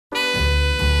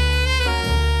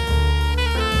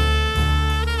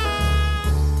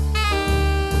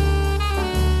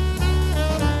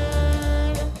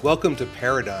Welcome to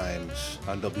Paradigms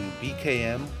on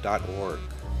WBKM.org.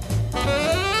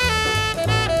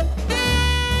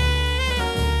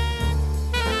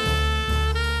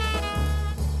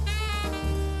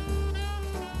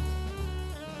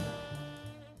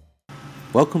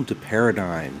 Welcome to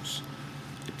Paradigms.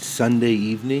 It's Sunday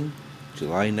evening,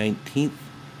 July 19th.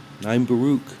 And I'm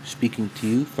Baruch, speaking to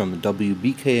you from the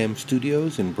WBKM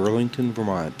studios in Burlington,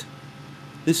 Vermont.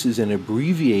 This is an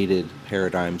abbreviated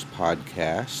Paradigms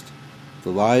podcast.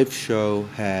 The live show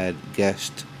had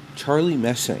guest Charlie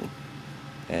Messing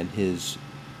and his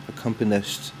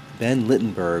accompanist Ben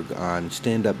Littenberg on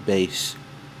stand-up bass.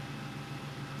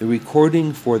 The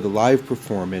recording for the live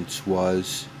performance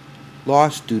was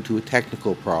lost due to a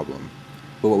technical problem,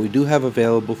 but what we do have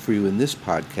available for you in this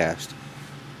podcast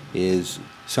is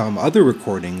some other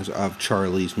recordings of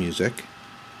Charlie's music,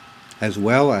 as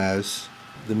well as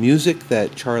the music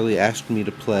that Charlie asked me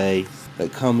to play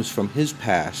that comes from his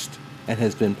past and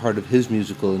has been part of his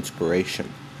musical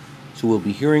inspiration. So we'll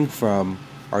be hearing from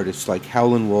artists like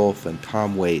Howlin' Wolf and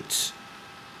Tom Waits.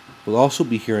 We'll also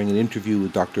be hearing an interview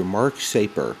with Dr. Mark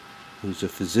Saper, who's a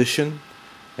physician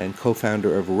and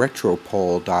co-founder of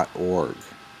Retropol.org.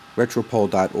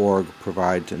 Retropol.org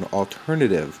provides an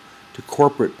alternative to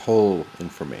corporate poll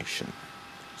information.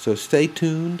 So stay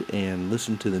tuned and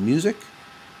listen to the music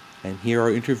and hear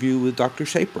our interview with Dr.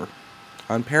 Saper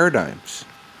on Paradigms.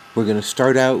 We're going to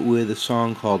start out with a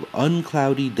song called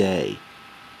Uncloudy Day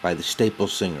by the Staple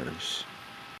Singers.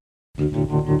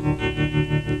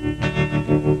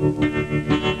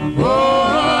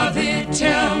 Oh, they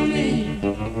tell me,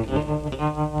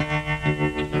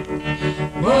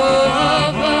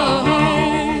 of a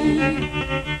home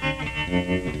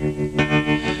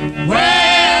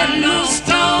where no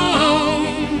storm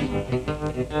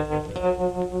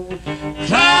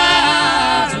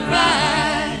clouds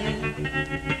rise.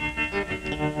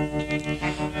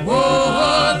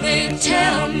 Oh, they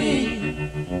tell me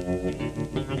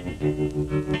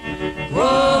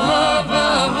of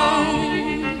a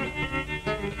home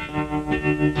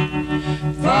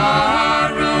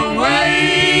far away,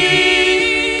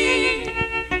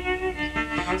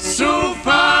 so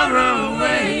far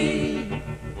away.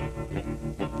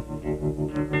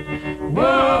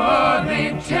 Oh,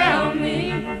 they tell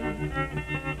me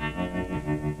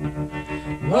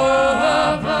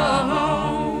of a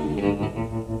home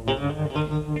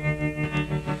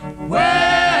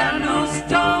where no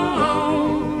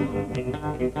storm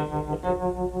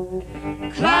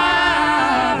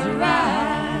clouds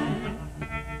rise.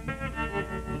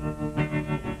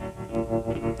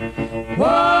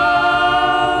 Whoa,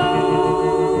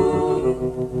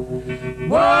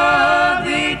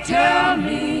 they tell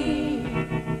me,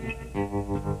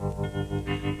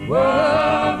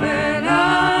 whoa, when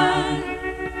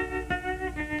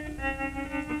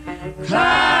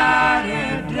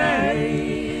cloudy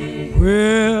day.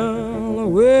 Well,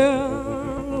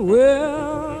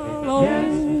 oh,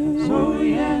 yes, so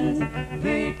yes,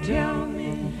 they tell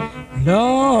me.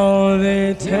 Lord,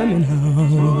 they tell me now.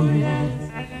 So yes,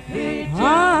 they tell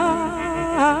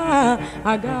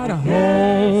I got a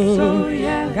home, so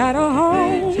yes, got a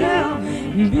home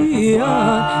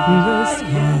beyond the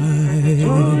sky.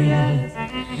 So yes,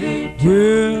 they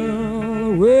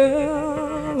tell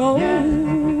well, oh, yes,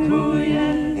 so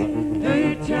yes,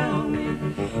 they tell me.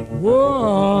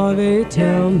 Oh, they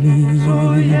tell me.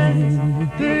 So yes,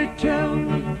 they tell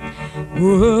me.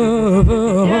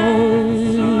 Oh,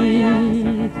 yes, so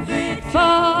yes, they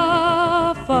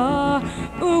far, far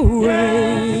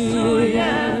away. So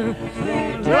yes,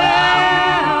 they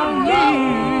tell me.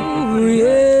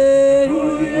 Yeah,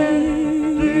 oh,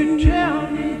 yes, they tell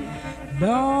me.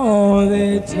 Lord,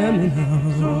 they tell me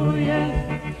now. So yes,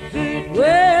 they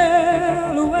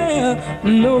tell me. Well,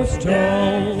 no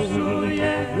storm. So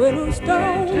yes, well, no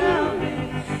storm.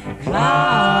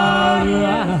 Cloud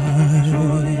rise. So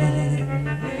yes,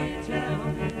 they tell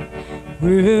me.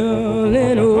 Well,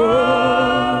 and oh,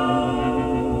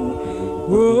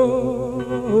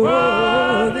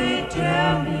 they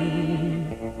tell me.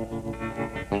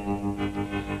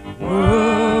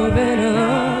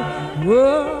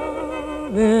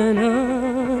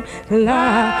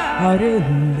 Cloud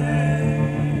in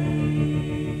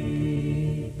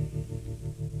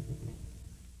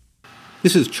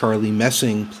This is Charlie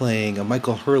Messing playing a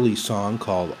Michael Hurley song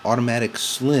called Automatic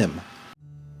Slim.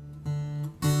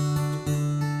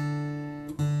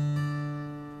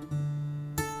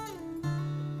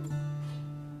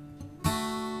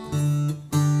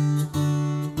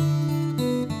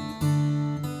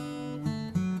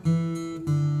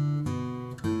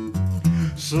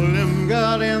 Slim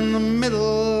got in the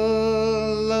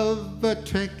middle of a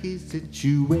tricky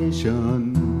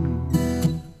situation.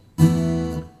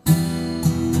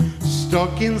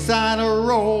 Stuck inside a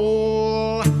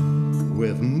roll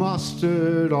with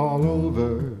mustard all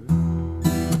over.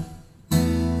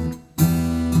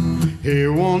 He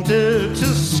wanted to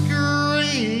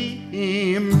scream,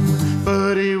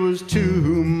 but he was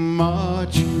too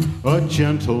much a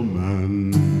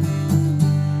gentleman.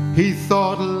 He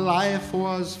thought life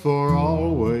was for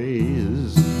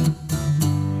always,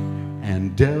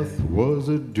 and death was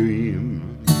a dream.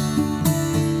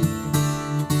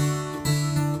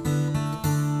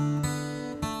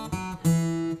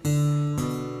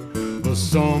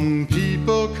 Some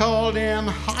people called him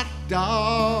hot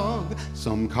dog,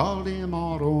 some called him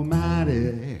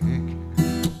automatic.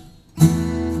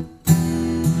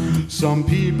 Some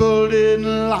people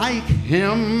didn't like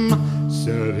him,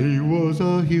 said he was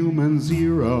a human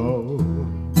zero.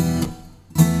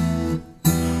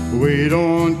 We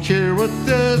don't care what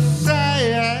they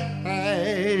say,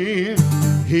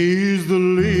 he's the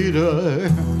leader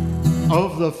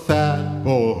of the Fat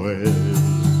Boys.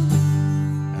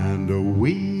 And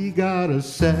we gotta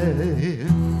say,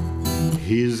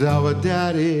 he's our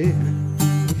daddy,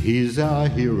 he's our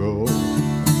hero.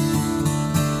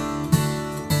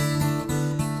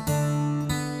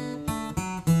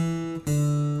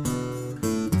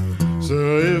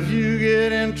 So if you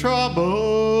get in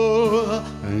trouble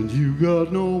and you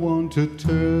got no one to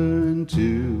turn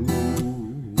to,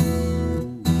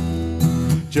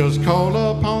 just call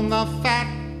upon the Fat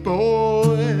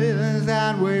Boys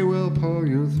and we will pull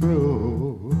you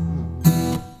through.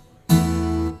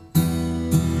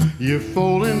 You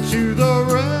fall into the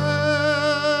river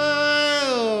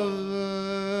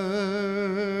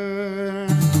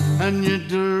and you're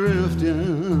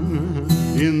drifting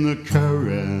in the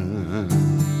current.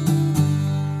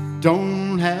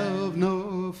 Don't have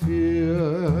no fear,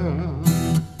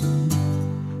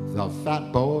 the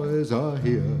Fat Boys are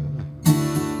here.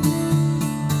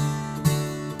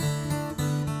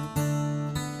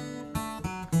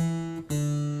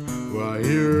 Well,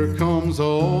 here comes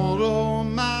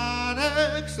Automatic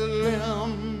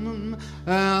Slim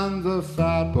and the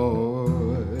Fat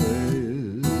Boys.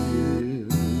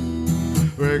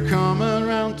 We're coming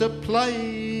round to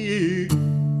play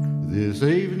this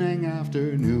evening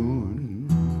afternoon.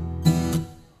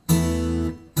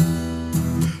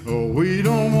 Oh, we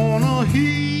don't wanna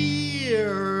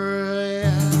hear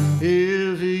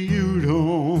if you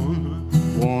don't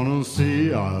wanna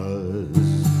see us,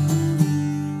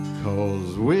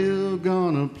 'cause we're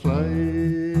gonna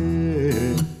play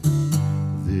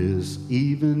this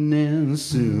evening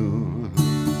soon.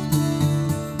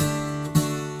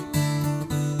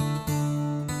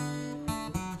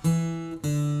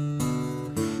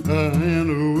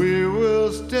 And we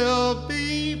will still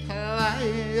be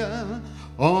playing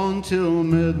until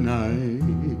midnight.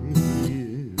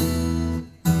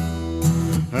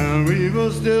 And we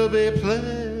will still be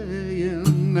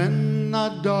playing in the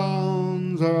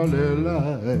dawn's early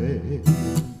light.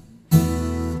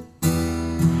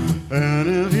 And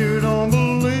if you don't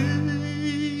believe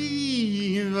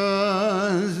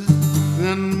us,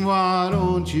 then why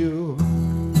don't you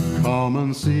come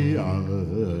and see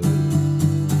us?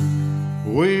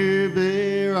 We'll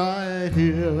be right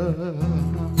here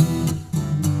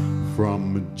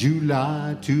from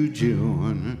July to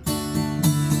June.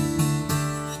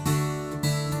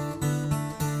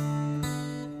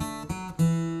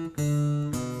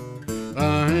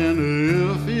 And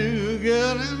if you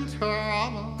get in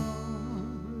trouble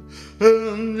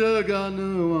and you got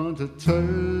no one to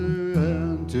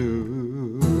turn to,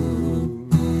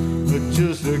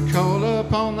 just to call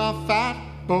upon the Fat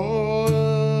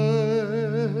Boys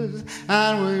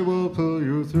and we will pull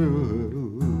you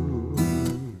through.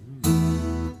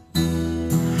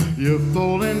 You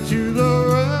fall into the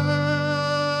river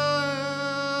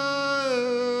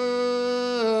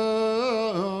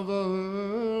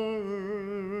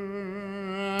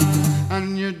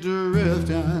and you're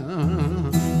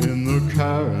drifting in the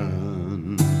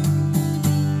current.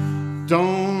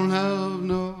 Don't have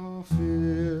no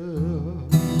fear,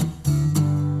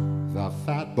 the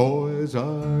Fat Boys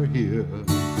are here.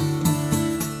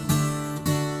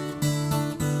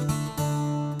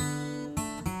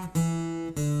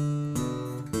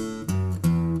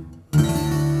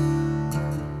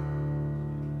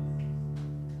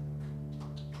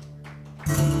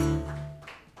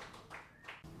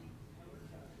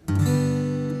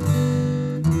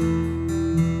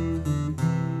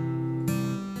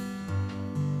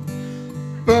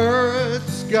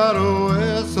 Birds got a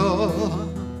whistle,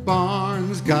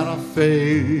 barns got a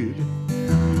fade,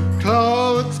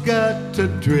 clouds got to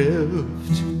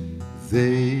drift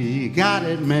They got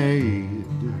it made.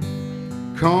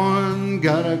 Corn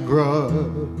gotta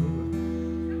grow.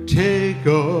 Take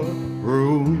up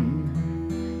room.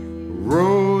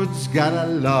 Roads gotta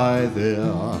lie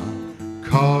there.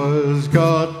 Cars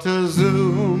got to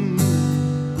zoom.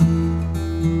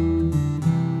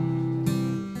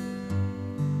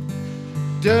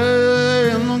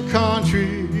 Day in the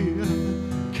country,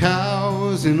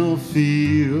 cows in a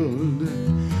field,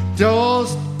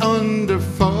 dust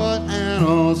underfoot and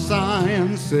all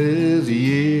sign says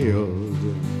yield.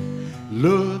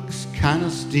 Looks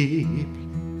kinda steep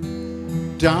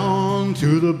down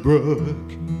to the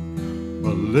brook. A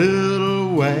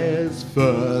little ways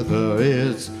further,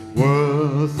 it's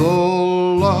worth a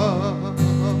lot.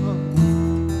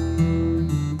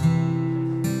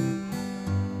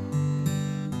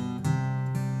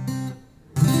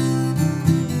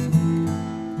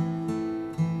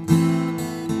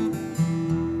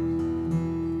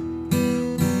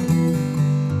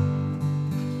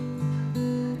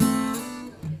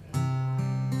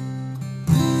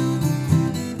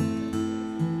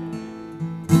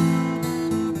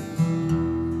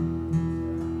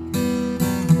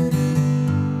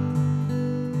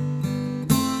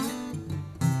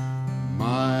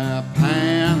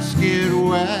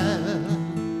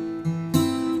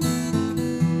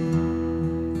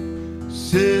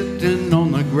 Sitting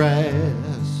on the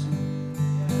grass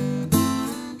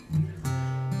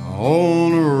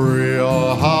on a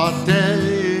real hot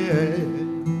day,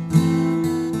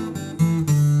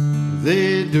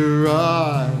 they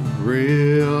drive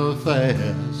real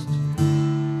fast.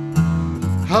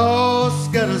 Horse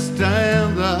gotta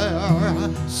stand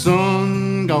there,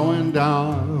 sun going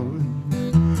down,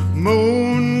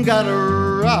 moon gotta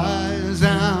rise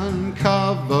and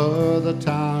cover the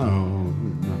town.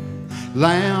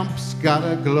 Lamps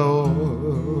gotta glow,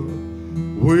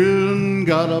 wind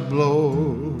gotta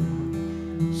blow,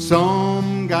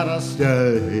 some gotta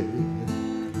stay,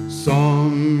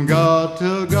 some got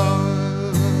to go.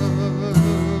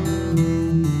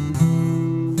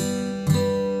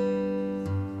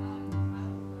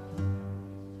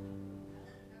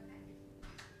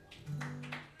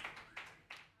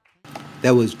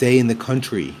 That was Day in the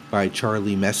Country by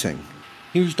Charlie Messing.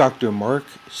 Here's Dr. Mark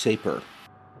Saper.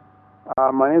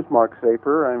 My name is Mark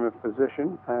Saper. I'm a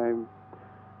physician. I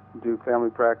do family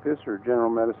practice or general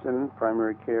medicine,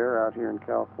 primary care out here in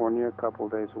California a couple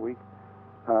of days a week.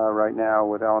 Right now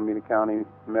with Alameda County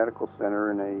Medical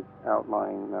Center in a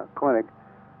outlying clinic.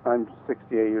 I'm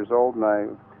 68 years old and I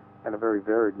had a very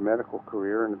varied medical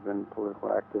career and have been a political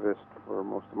activist for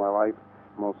most of my life,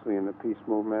 mostly in the peace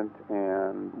movement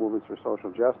and movements for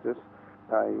social justice.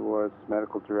 I was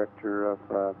medical director of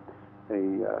a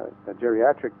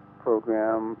geriatric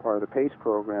program, part of the PACE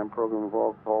program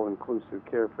of all-inclusive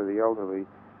care for the elderly.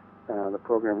 The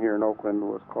program here in Oakland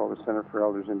was called the Center for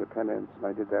Elders Independence, and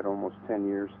I did that almost 10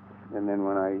 years. And then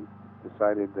when I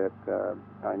decided that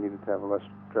I needed to have a less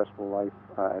stressful life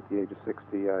at the age of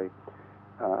 60, I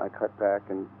cut back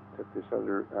and took this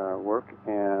other work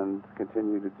and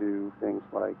continue to do things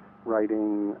like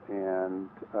writing, and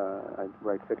I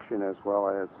write fiction as well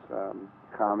as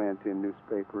comment in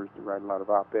newspapers, to write a lot of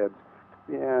op-eds.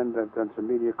 And I've done some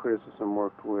media criticism,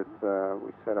 worked with,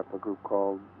 we set up a group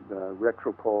called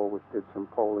Retropol, which did some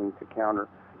polling to counter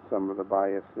some of the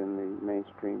bias in the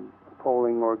mainstream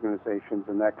polling organizations,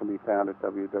 and that can be found at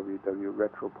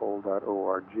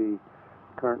www.retropol.org.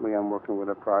 Currently I'm working with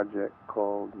a project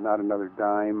called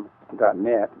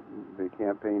NotAnotherDime.net, the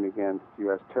campaign against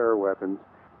U.S. terror weapons,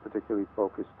 particularly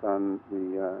focused on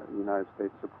the United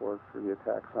States support for the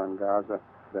attacks on Gaza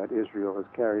that Israel has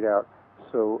carried out.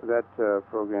 So that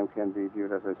program can be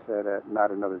viewed, as I said, at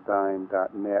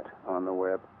NotAnotherDime.net on the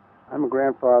web. I'm a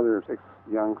grandfather of 6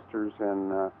 youngsters,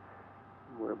 and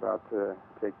we're about to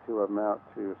take 2 of them out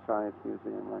to a science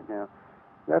museum right now.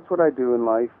 That's what I do in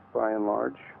life, by and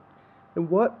large. And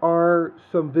what are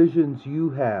some visions you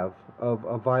have of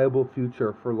a viable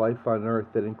future for life on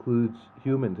Earth that includes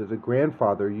humans? As a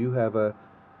grandfather, you have a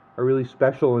really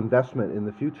special investment in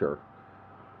the future.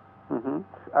 Mm-hmm.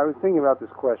 I was thinking about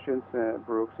this question,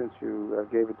 Brooke, since you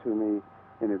gave it to me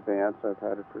in advance. I've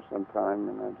had it for some time,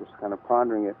 and I'm just kind of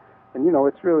pondering it. And, you know,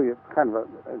 it's really kind of,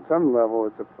 at some level,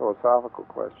 it's a philosophical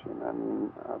question. I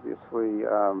mean, obviously,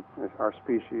 our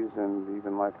species and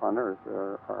even life on Earth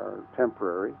are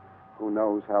temporary. Who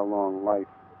knows how long life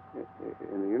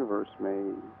in the universe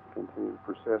may continue to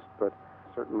persist, but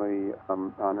certainly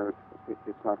on Earth,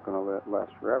 it's not going to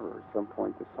last forever. At some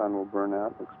point, the sun will burn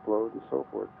out, explode, and so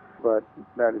forth. But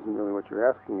that isn't really what you're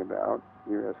asking about.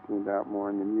 You're asking about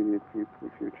more in the immediate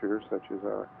future, such as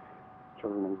our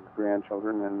children and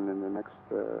grandchildren, and in the next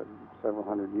several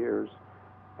hundred years,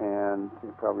 and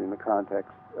probably in the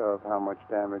context of how much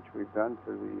damage we've done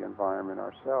to the environment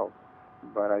ourselves.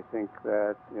 But I think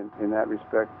that in that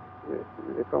respect,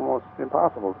 it's almost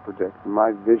impossible to predict.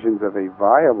 My visions of a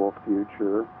viable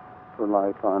future for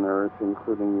life on Earth,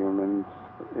 including humans,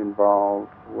 involve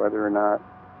whether or not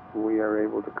we are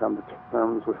able to come to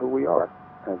terms with who we are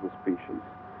as a species.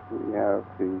 We have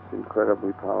these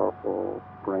incredibly powerful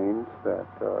brains that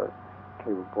are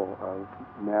capable of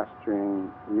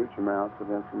mastering huge amounts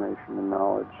of information and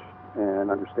knowledge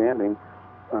and understanding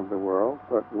of the world,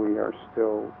 but we are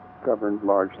still governed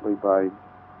largely by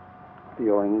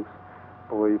feelings,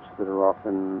 beliefs that are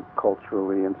often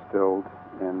culturally instilled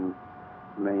and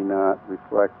may not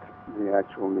reflect the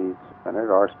actual needs of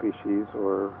our species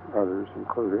or others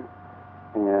included.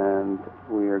 And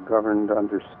we are governed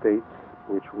under states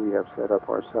which we have set up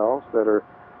ourselves that are,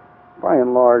 by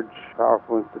and large,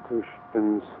 powerful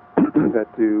institutions that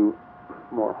do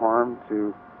more harm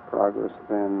to progress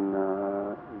than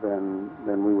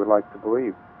we would like to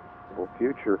believe. The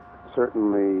future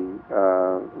certainly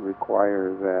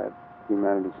require that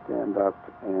humanity stand up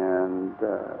and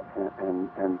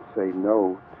say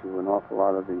no to an awful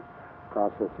lot of the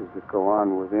processes that go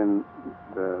on within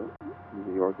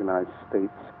the organized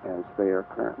states as they are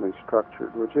currently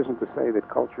structured, which isn't to say that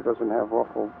culture doesn't have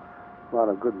awful lot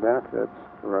of good benefits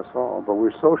for us all, but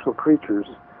we're social creatures,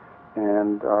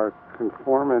 and our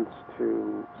conformance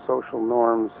to social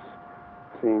norms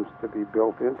seems to be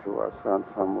built into us on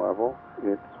some level.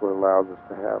 It's what allows us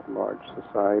to have large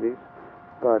societies.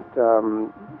 But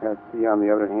on the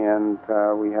other hand,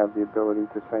 we have the ability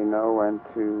to say no and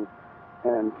to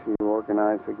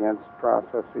organize against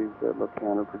processes that look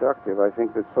counterproductive. I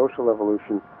think that social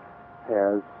evolution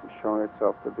has shown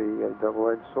itself to be a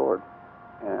double-edged sword,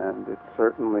 and it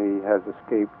certainly has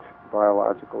escaped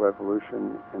biological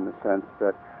evolution in the sense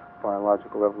that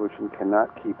biological evolution cannot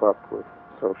keep up with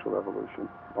social evolution.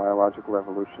 Biological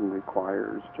evolution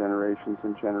requires generations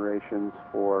and generations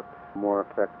for more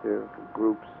effective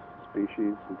groups,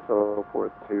 species, and so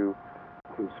forth to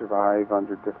survive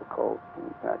under difficult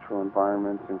natural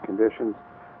environments and conditions.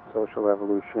 Social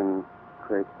evolution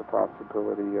creates the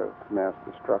possibility of mass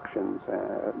destructions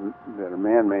that are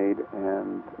man-made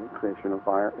and the creation of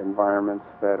environments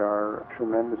that are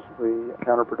tremendously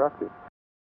counterproductive.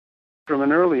 From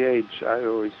an early age, I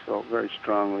always felt very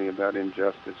strongly about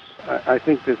injustice. I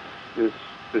think this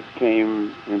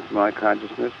came into my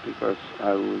consciousness because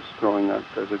I was growing up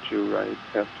as a Jew right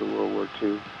after World War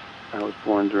II. I was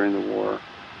born during the war,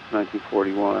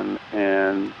 1941,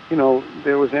 and,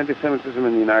 there was anti-Semitism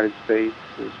in the United States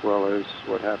as well as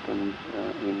what happened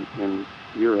in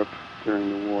Europe during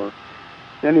the war.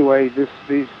 Anyway,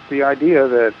 the idea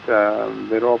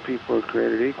that all people are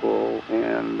created equal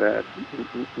and that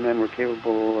men were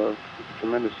capable of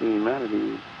tremendous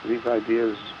humanity, these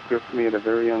ideas gripped me at a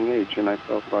very young age, and I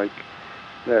felt like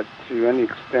that to any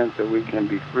extent that we can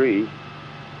be free,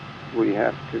 we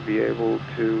have to be able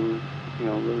to,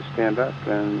 really stand up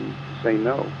and say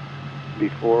no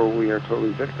before we are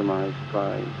totally victimized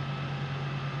by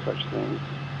such things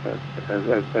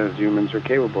as humans are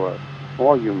capable of.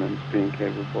 All humans being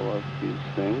capable of these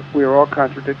things. We are all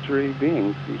contradictory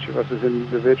beings. Each of us as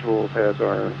individuals has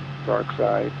our dark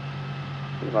side.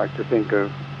 We like to think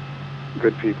of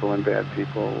good people and bad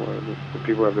people, or the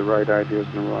people who have the right ideas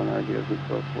and the wrong ideas and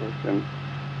so forth. And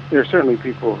there are certainly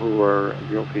people who are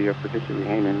guilty of particularly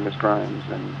heinous crimes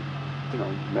and,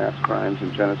 mass crimes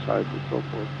and genocides and so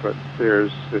forth. But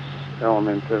there's this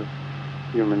element of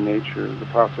human nature, the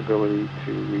possibility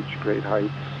to reach great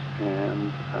heights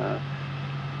and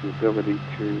the ability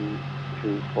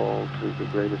to fall to the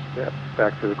greatest depth.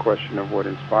 Back to the question of what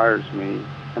inspires me.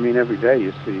 I mean, every day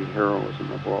you see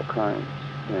heroism of all kinds.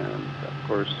 And, of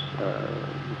course,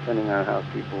 depending on how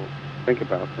people think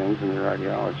about things and their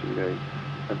ideology, they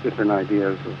have different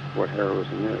ideas of what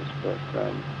heroism is. But,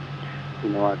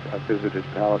 I visited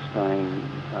Palestine,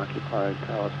 occupied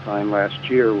Palestine last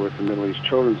year with the Middle East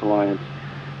Children's Alliance,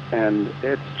 and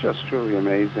it's just truly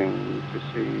amazing to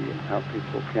see how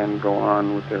people can go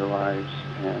on with their lives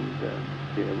and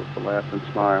be able to laugh and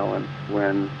smile. And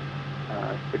when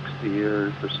 60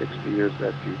 years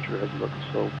that future has looked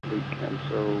so bleak and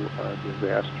so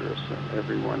disastrous, and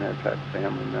everyone has had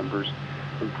family members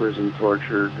imprisoned,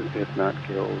 tortured, if not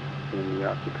killed in the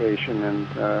occupation.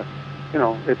 And,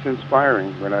 it's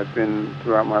inspiring. But I've been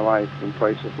throughout my life in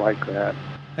places like that.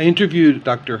 I interviewed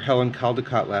Dr. Helen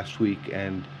Caldicott last week,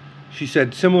 and she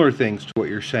said similar things to what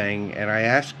you're saying, and I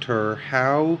asked her,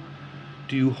 how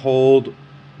do you hold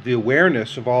the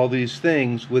awareness of all these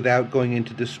things without going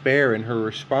into despair. And her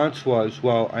response was,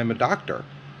 well, I'm a doctor.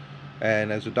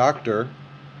 And as a doctor,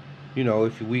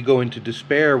 if we go into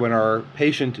despair when our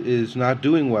patient is not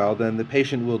doing well, then the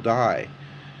patient will die.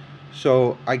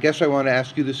 So I guess I want to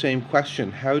ask you the same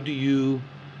question. How do you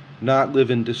not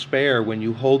live in despair when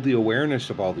you hold the awareness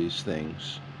of all these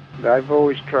things? I've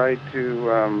always tried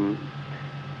to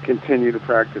continue to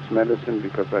practice medicine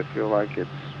because I feel like it's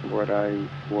what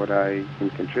I can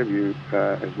contribute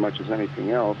as much as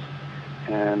anything else.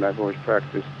 And I've always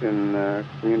practiced in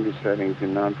community settings,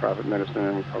 in nonprofit medicine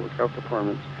and public health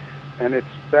departments. And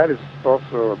that is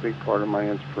also a big part of my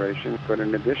inspiration. But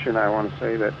in addition, I want to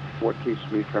say that what keeps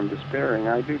me from despairing,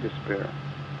 I do despair.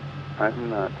 I'm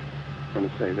not going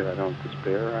to say that I don't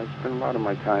despair. I spend a lot of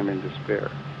my time in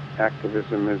despair.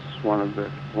 Activism is one of the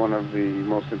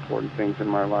most important things in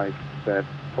my life that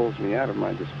pulls me out of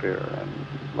my despair. And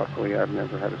luckily, I've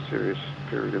never had a serious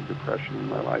period of depression in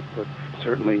my life, but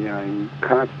certainly I'm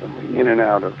constantly in and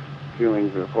out of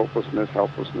feelings of hopelessness,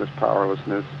 helplessness,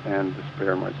 powerlessness, and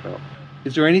despair myself.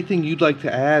 Is there anything you'd like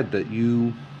to add that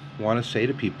you want to say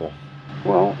to people?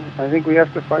 Well, I think we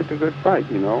have to fight the good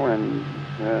fight, and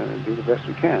do the best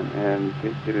we can. And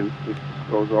it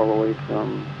goes all the way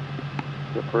from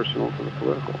the personal to the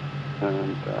political.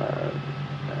 And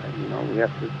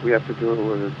we have to do it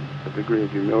with a degree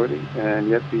of humility and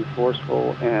yet be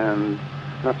forceful, and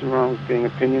nothing wrong with being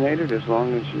opinionated as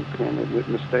long as you can admit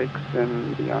mistakes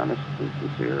and be honest and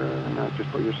sincere and not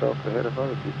just put yourself ahead of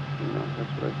other people.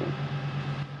 That's what I think.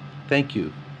 Thank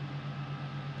you.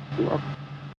 You're welcome.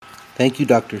 Thank you,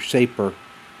 Dr. Saper.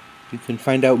 You can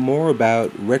find out more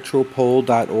about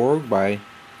retropole.org by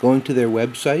going to their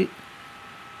website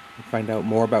and find out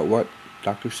more about what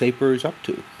Dr. Saper is up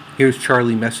to. Here's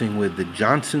Charlie Messing with the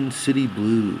Johnson City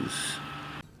Blues.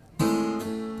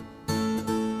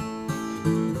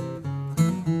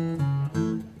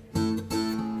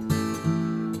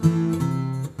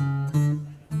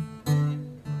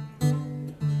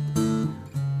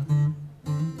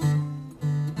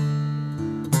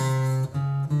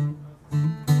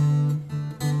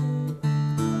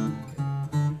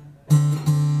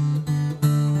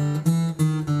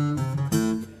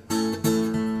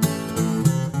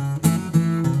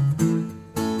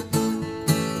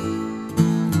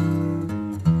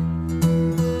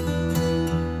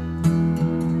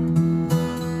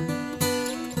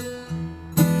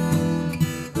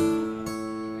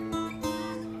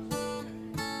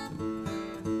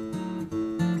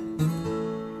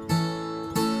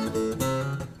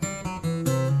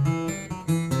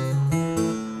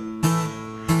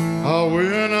 I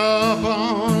went up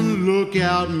on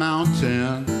Lookout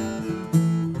Mountain,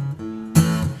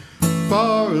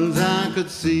 far as I could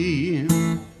see,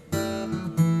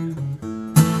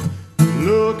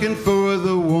 looking for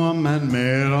the woman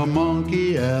made a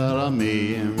monkey out of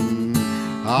me.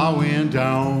 I went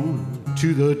down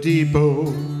to the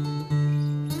depot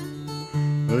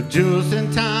just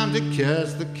in time to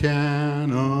catch the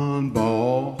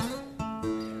cannonball.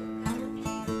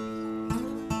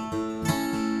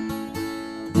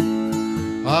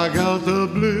 I got the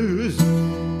blues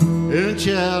in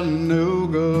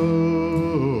Chattanooga.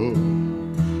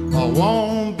 I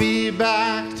won't be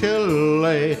back till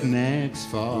late next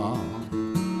fall.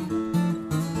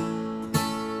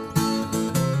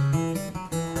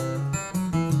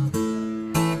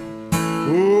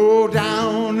 Oh,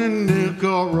 down in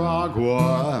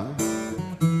Nicaragua,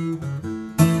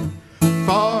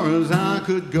 far as I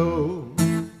could go,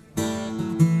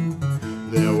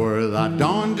 there were the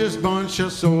darndest bunch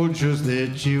of soldiers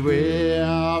that you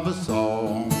ever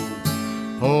saw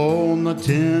on the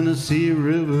Tennessee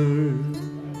River,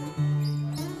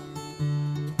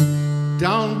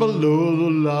 down below the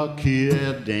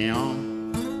Lockheed Dam.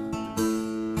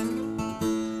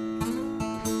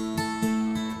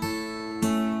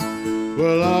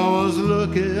 Well, I was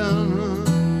looking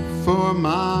for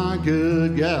my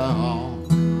good gal,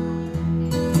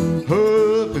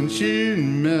 hoping she'd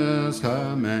miss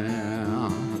her man.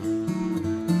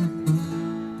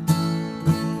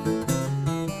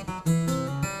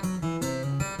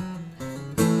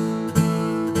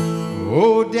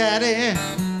 Oh, Daddy,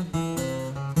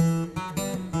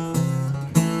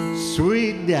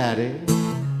 sweet Daddy,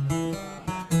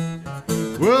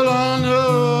 well, I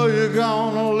know you're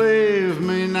gonna leave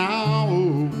me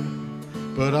now,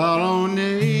 but I don't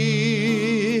need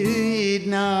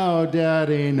no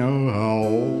daddy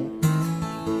no.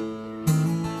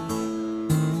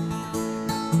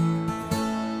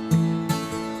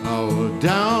 Oh,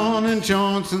 down in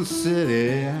Johnson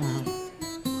City,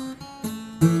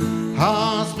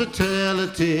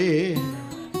 hospitality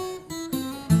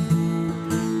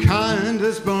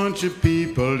kindest bunch of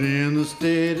people in the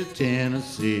state of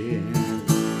Tennessee.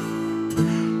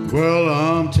 Well,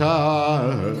 I'm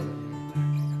tired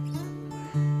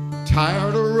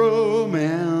of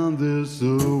roaming this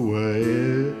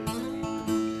away.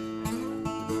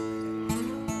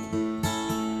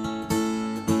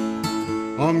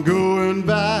 I'm going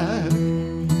back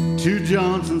to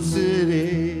Johnson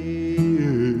City.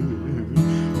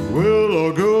 Well,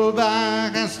 I'll go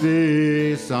back and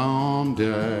stay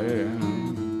someday.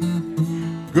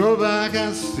 Go back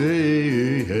and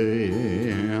stay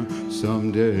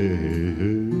someday.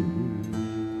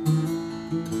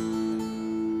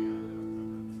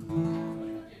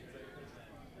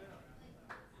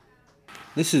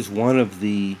 This is one of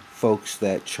the folks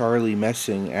that Charlie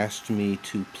Messing asked me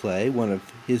to play, one of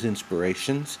his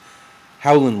inspirations,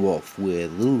 Howlin' Wolf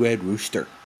with Little Red Rooster.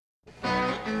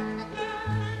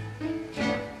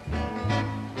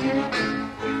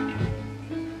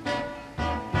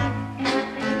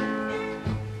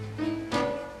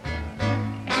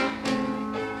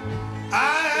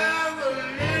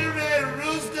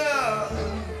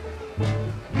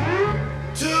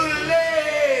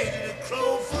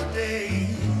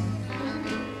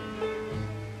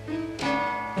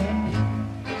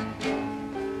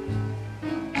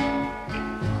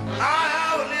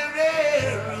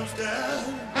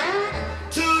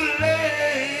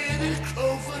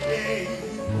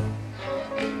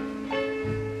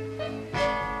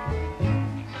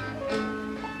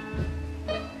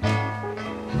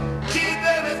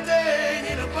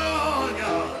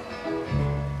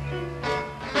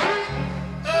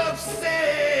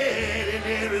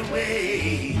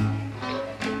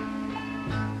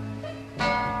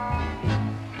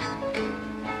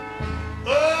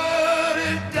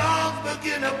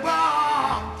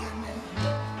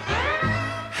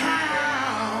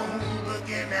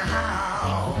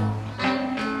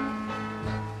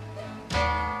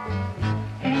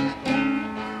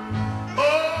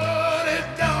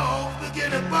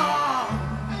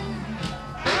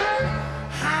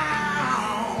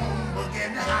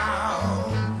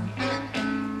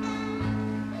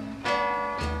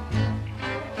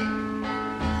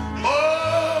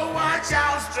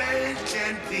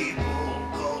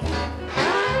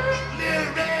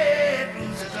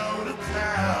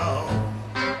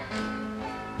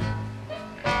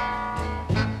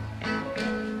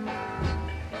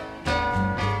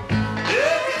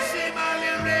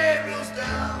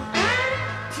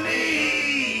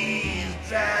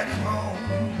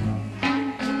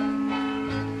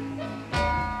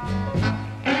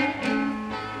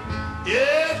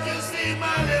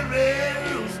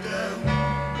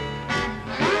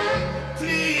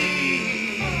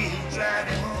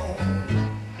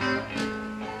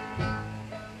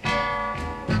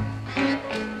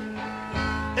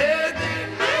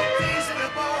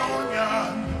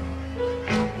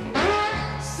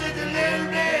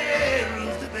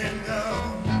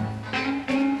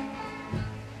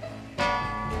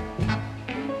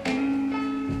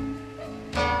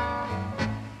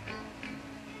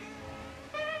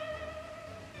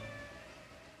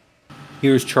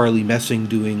 Here's Charlie Messing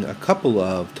doing a couple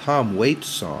of Tom Waits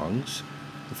songs.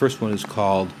 The first one is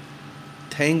called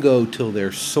Tango Till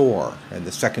They're Sore, and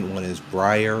the second one is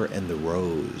Briar and the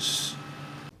Rose.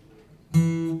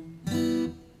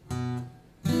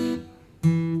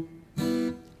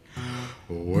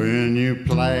 When you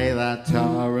play that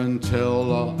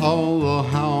tarantella, all the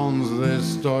hounds they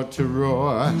start to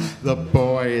roar. The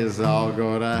boys all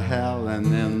go to hell and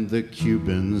then the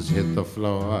Cubans hit the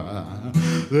floor.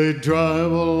 They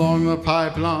drive along the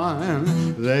pipeline,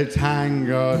 they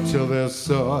tango till they're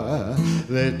sore.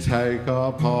 They take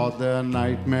apart their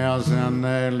nightmares and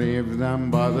they leave them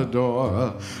by the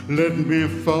door. Let me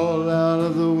fall out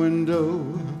of the window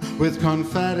with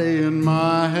confetti in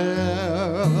my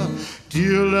hair. Do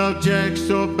you love Jack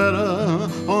so better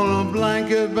on a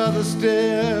blanket by the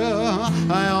stair?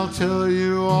 I'll tell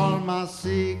you all my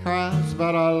secrets,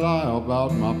 but I lie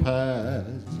about my past.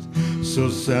 So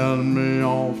send me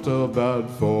off to bed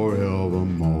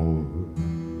forevermore.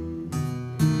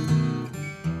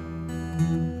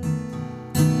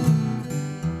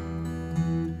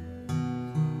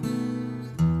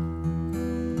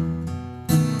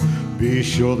 Be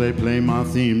sure they play my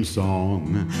theme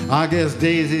song. I guess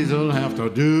daisies will have to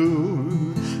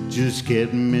do. Just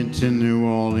get me to New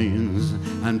Orleans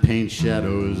and paint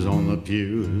shadows on the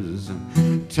pews.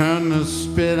 Turn the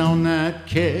spit on that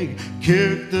keg,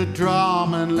 kick the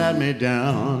drum and let me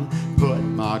down. Put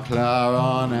my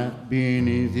clarinet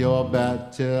beneath your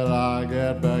bed till I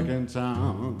get back in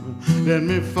town. Let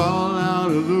me fall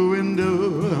out of the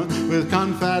window with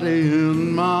confetti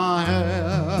in my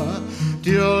hair.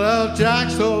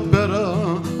 Jack's so bitter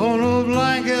on a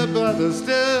blanket by the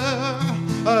stair.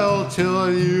 I'll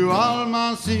tell you all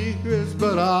my secrets,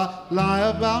 but I lie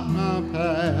about my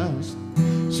past.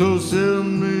 So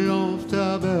send me off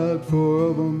to bed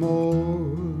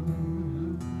forevermore.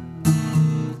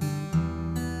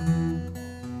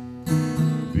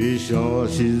 Be sure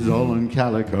she's all in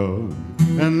calico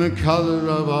and the color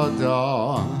of our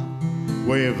door.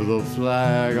 Wave the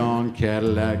flag on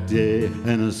Cadillac Day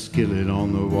and a skillet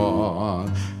on the wall.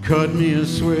 Cut me a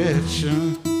switch,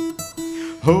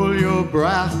 hold your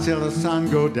breath till the sun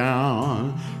go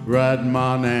down. Write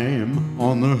my name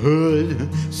on the hood,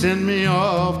 send me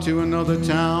off to another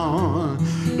town.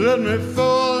 Let me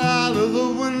fall out of the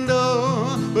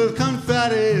window with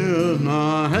confetti in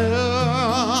my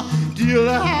hair. Deal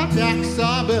out Jack's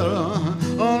are better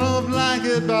on a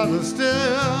blanket by the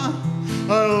stair.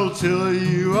 I'll tell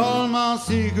you all my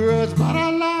secrets, but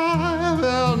I lie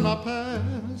about my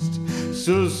past.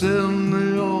 So send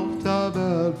me off to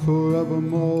bed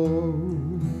forevermore.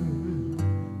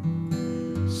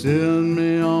 Send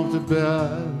me off to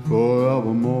bed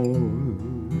forevermore.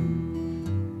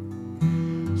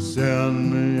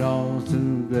 Send me off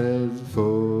to bed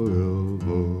forevermore.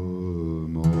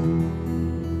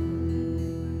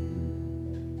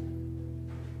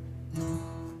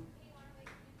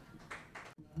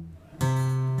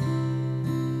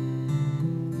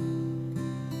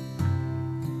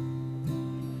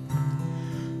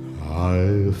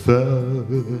 I fell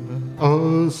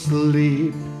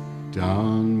asleep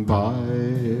down by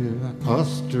a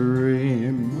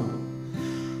stream.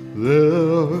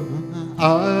 There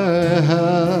I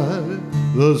had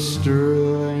the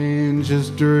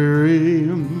strangest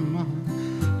dream.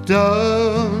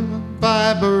 Down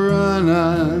by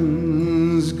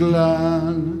Brennan's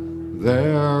Glen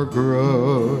there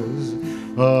grows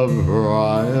a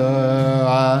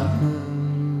briar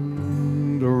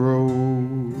and a rose.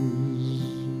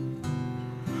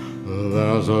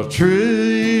 There's a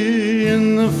tree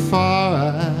in the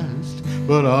forest,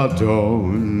 but I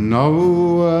don't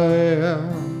know where.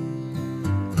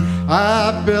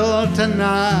 I built a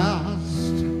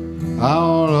nest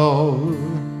out of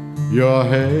your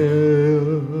hair,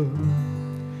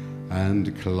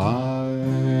 and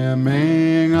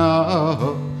climbing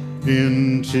up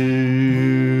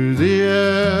into the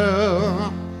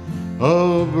air,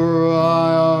 a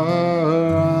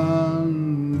briar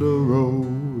and a rose.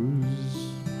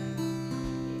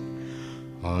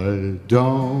 I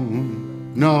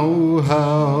don't know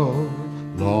how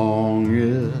long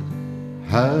it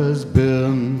has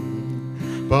been,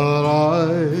 but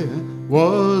I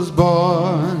was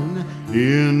born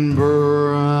in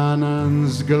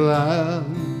Brennan's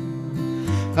Glen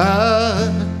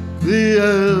at the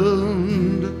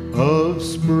end of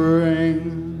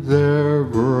spring. There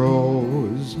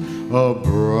grows a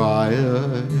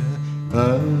briar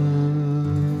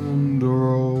and a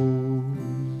rose.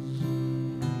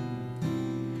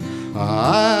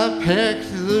 I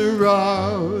picked the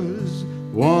rose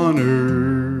one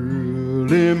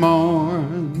early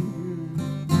morn.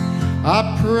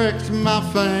 I pricked my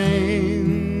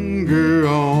finger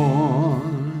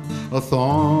on a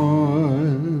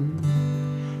thorn.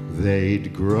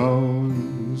 They'd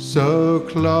grown so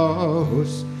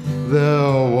close,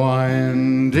 their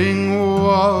winding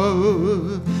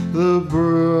was the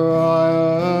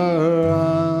briar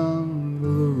and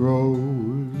the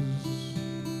rose.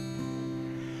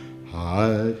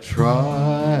 I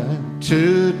tried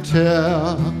to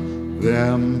tear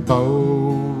them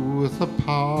both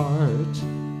apart.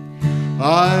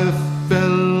 I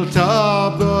felt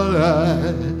a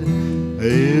bullet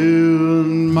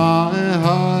in my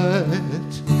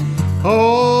heart,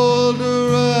 all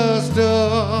dressed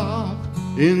up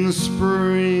in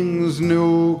spring's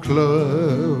new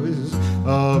clothes,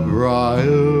 a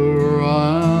briar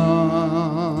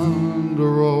and a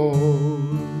rose.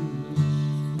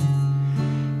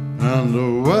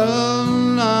 And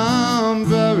when I'm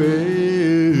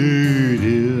buried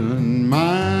in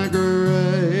my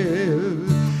grave,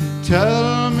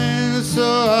 tell me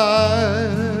so I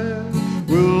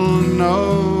will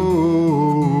know.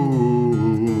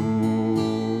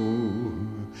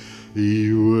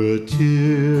 Your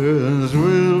tears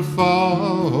will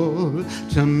fall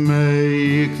to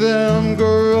make them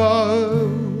grow,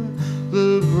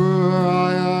 the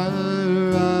briar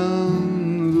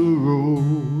and the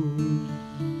rose.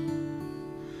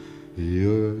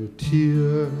 Your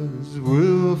tears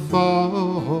will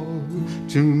fall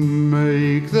to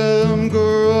make them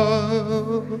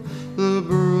grow, the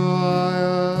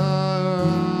briar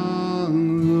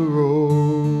and the rose.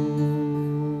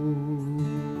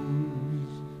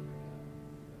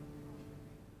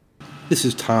 This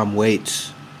is Tom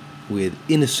Waits with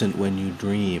Innocent When You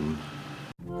Dream.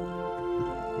 The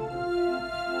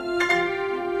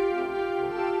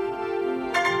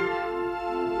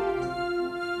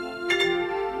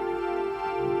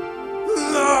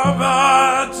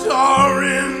birds are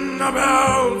in the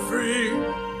belfry,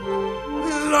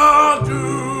 the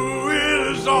dew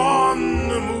is on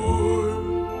the moor.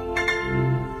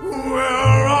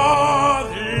 Where are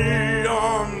the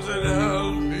arms that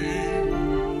held me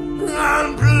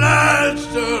and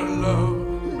pledged to love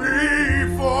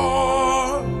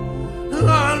before,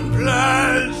 and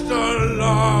pledged to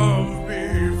love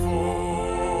before?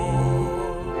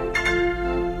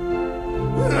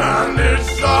 And it's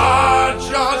such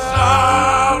a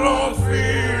sad old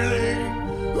feeling,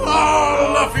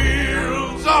 all the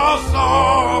fields are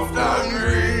soft and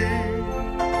green.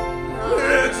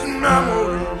 It's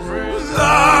memories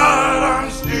that I'm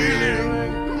stealing,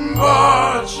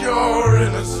 but you're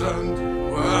innocent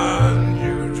when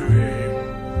you dream,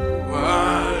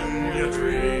 when you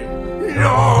dream.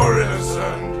 You're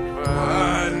innocent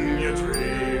when you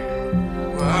dream,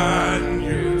 when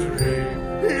you dream.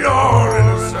 You're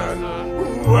innocent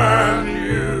when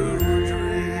you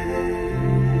dream.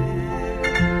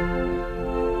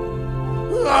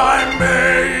 I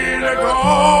made a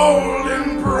golden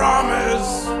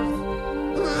promise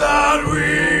that we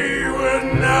would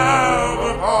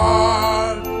never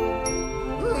part.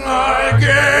 I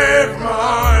gave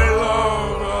my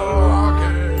love a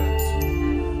locket,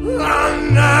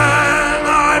 and then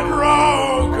I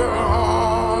broke her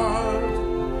heart,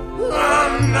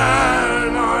 and then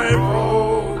I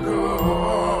broke her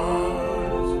heart.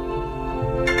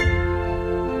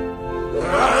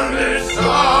 And it's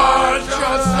such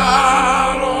a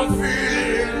sad old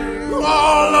feeling,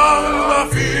 all of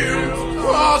the fields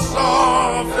are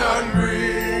soft and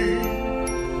green,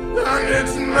 and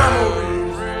it's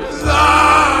memories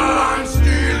that I'm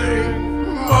stealing,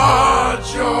 but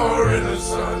you're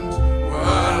innocent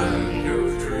when you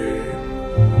dream,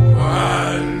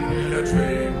 when you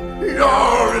dream.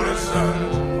 You're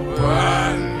innocent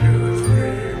when you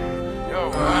dream,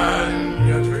 when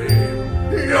you dream.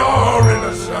 You're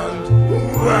innocent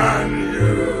when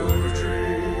you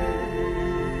dream.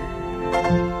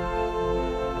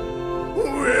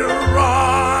 We're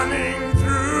running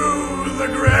through the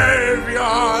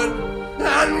graveyard,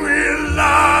 and we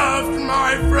laughed,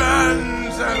 my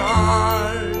friends and I.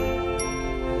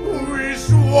 We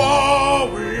swore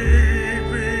we'd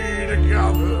be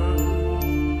together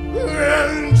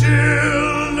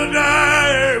until the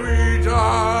day we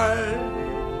die,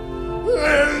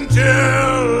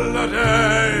 until the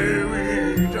day we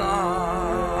die.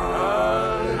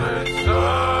 It's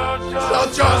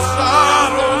such a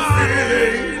sad old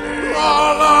feeling,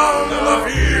 all of the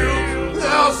fields,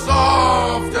 they're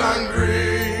soft and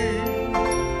green,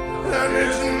 and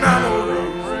it's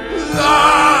memories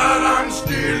that I'm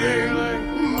stealing,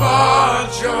 but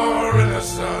you're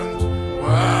innocent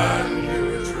when you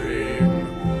dream,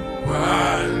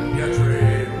 when you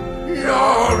dream.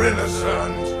 You're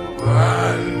innocent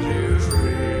when you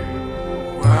dream,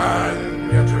 when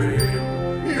you dream.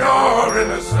 You're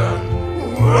innocent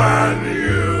when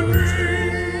you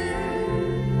dream.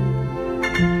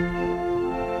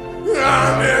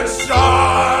 And it's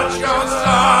such a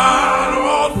sad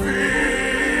old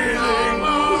feeling,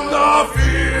 the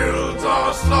fields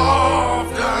are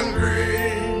soft and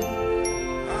green,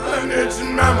 and it's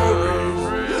memories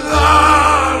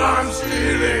that I'm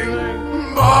stealing,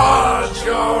 but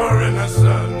you're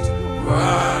innocent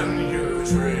when you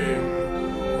dream,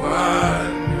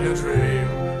 when you dream.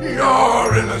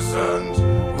 You're innocent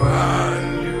when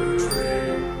you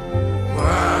dream,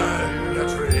 when you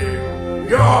dream.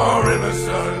 You're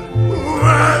innocent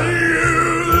when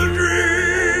you dream.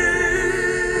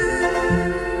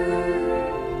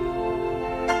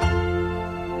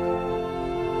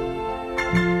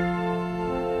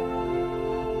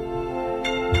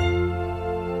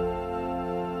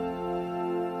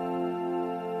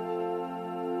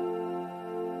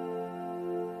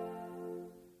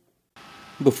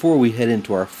 Before we head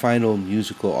into our final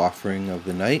musical offering of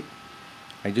the night,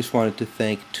 I just wanted to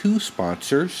thank two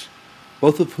sponsors,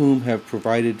 both of whom have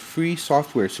provided free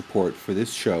software support for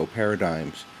this show,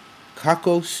 Paradigms.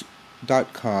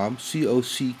 Cockos.com, COCKOS.com,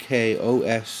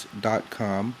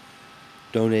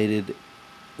 donated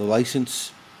the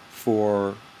license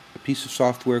for a piece of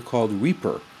software called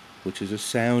Reaper, which is a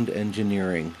sound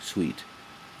engineering suite.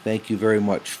 Thank you very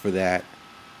much for that.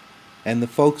 And the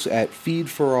folks at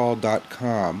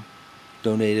feedforall.com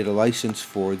donated a license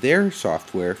for their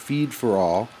software, Feed for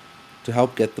All, to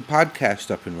help get the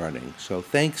podcast up and running. So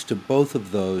thanks to both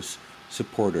of those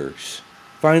supporters.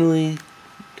 Finally,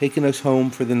 taking us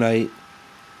home for the night,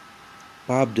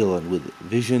 Bob Dylan with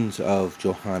Visions of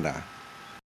Johanna.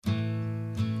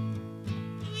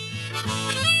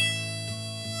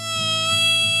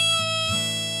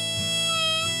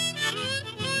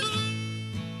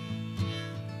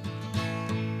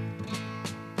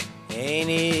 Ain't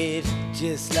it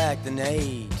just like the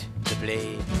night to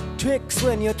play tricks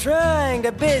when you're trying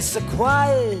to be so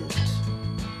quiet?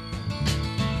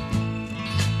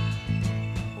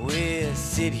 We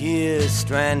sit here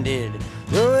stranded,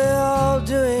 though we're all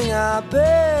doing our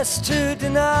best to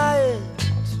deny it.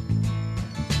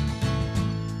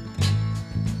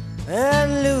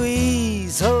 And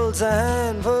Louise holds a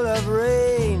handful of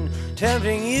rain,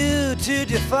 tempting you to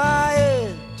defy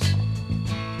it.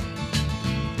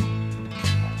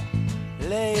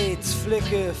 Lights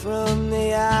flicker from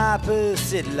the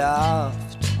opposite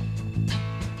loft.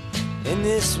 In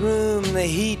this room the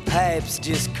heat pipes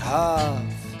just cough.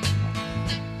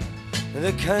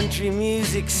 The country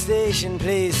music station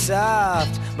plays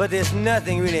soft, but there's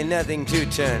nothing, really nothing to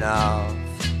turn off.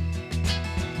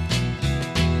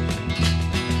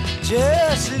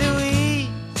 Just Louise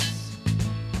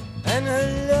and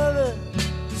her lover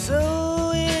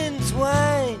so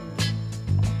entwined.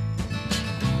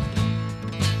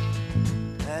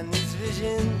 And these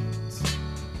visions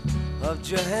of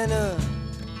Johanna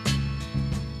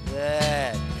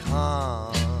that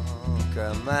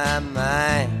conquer my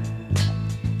mind.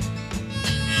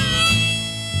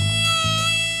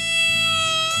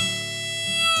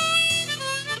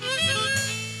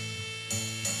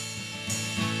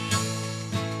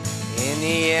 In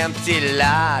the empty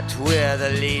lot where the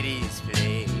ladies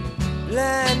play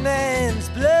blind man's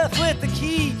bluff with the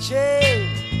keychain,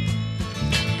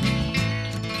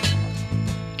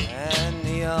 and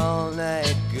the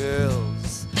all-night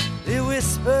girls, they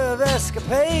whisper of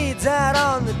escapades out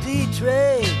on the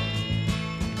D-train.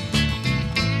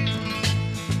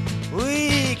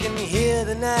 We can hear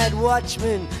the night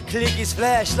watchman click his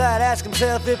flashlight, ask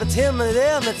himself if it's him or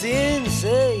them that's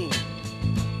insane.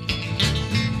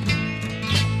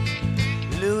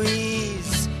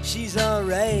 Louise, she's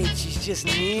alright, she's just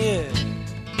near.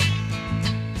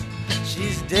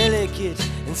 She's delicate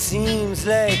and seems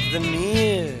like the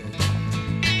mirror,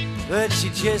 but she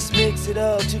just makes it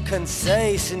all too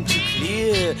concise and too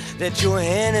clear that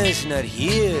Johanna's not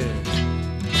here.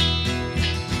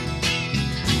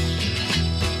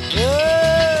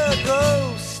 The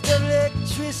ghost of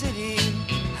electricity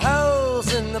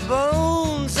howls in the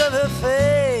bones of her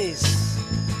face,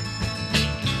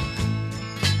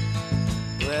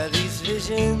 where these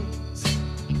visions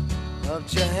of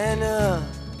Johanna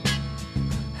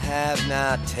have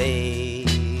not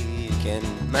taken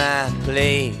my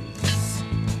place.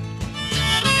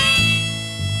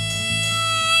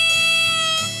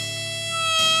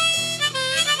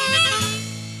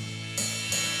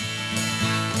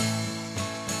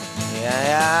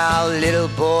 Yeah, our little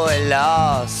boy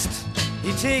lost,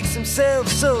 he takes himself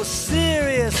so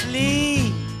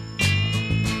seriously.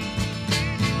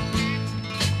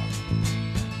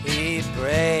 He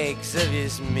brags of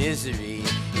his misery,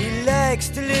 he likes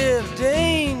to live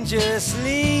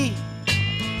dangerously.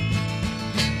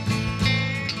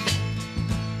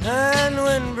 And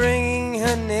when bringing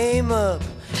her name up,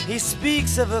 he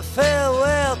speaks of a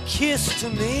farewell kiss to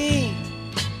me.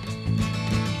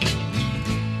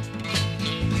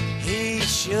 He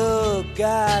sure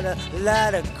got a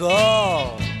lot of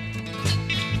gall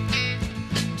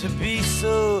to be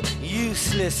so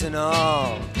useless and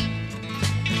all,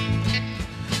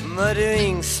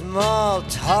 muttering small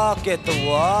talk at the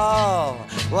wall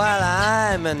while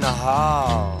I'm in the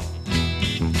hall.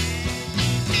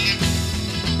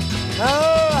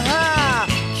 Oh, how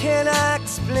can I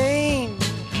explain?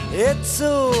 It's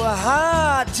so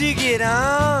hard to get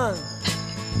on.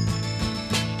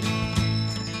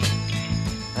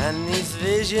 And these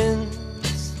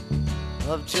visions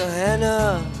of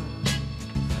Johanna,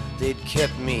 they'd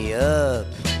kept me up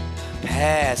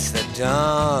past the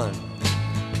dawn.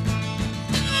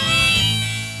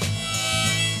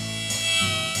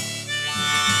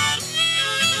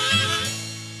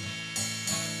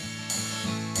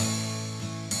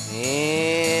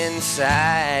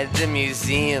 Inside the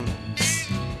museums,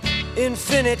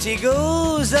 infinity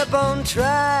goes up on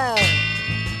trial.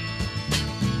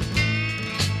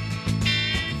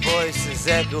 Voices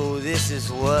echo, this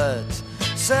is what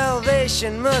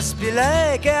salvation must be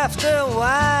like after a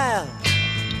while.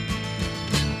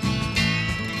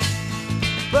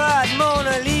 But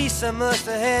Mona Lisa must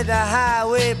have had the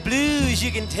highway blues,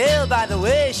 you can tell by the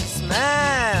way she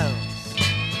smiles.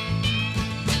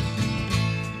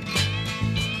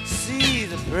 See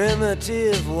the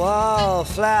primitive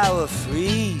wallflower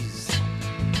freeze.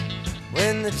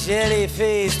 When the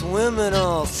jelly-faced women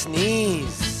all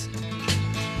sneeze,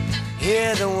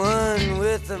 hear the one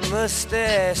with the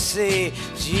mustache say,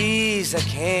 geez, I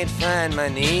can't find my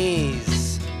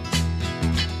knees.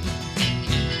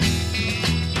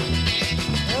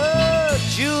 Oh,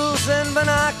 jewels and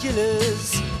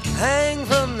binoculars hang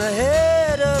from the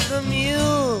head of the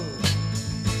mule.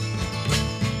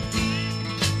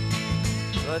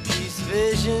 But these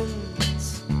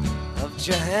visions of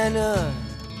Johanna,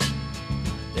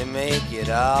 they make it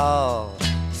all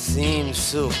seem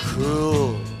so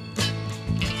cruel.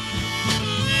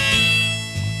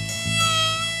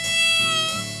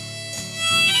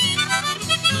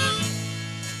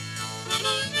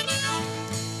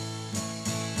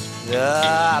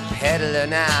 The peddler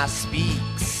now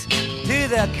speaks to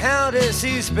the countess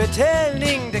who's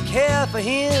pretending to care for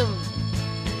him,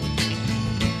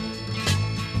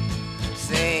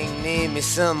 saying, name me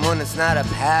someone that's not a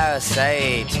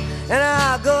parasite, and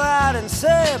I'll go out and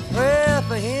say a prayer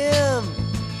for him.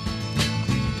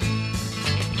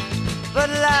 But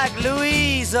like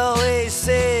Louise always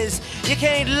says, you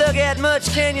can't look at much,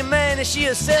 can you, man, as she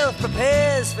herself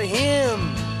prepares for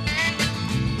him.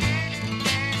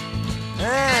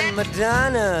 And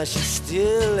Madonna, she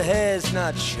still has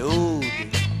not showed.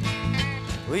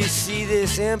 We see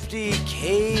this empty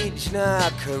cage now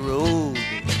corrode,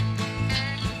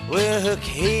 where her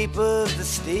cape of the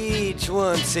stage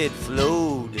once had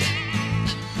flowed.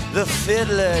 The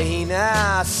fiddler, he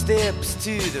now steps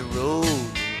to the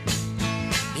road.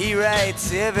 He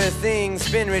writes everything's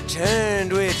been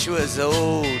returned which was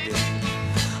owed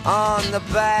on the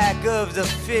back of the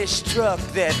fish truck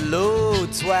that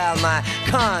loads while my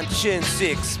conscience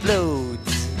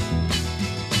explodes.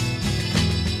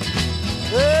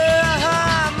 The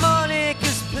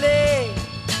harmonicas play,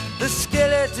 the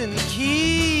skeleton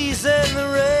keys and the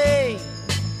rain,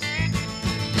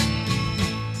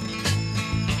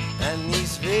 and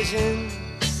these visions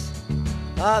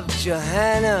of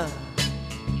Johanna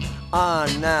are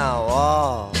now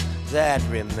all that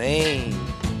remain.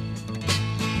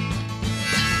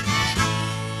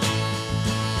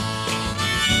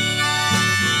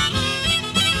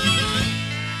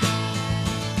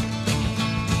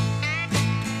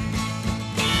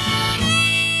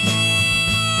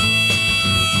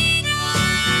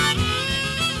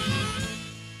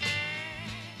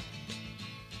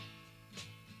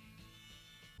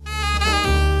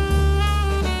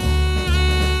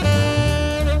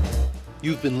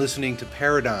 You've been listening to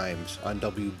Paradigms on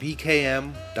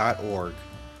WBKM.org.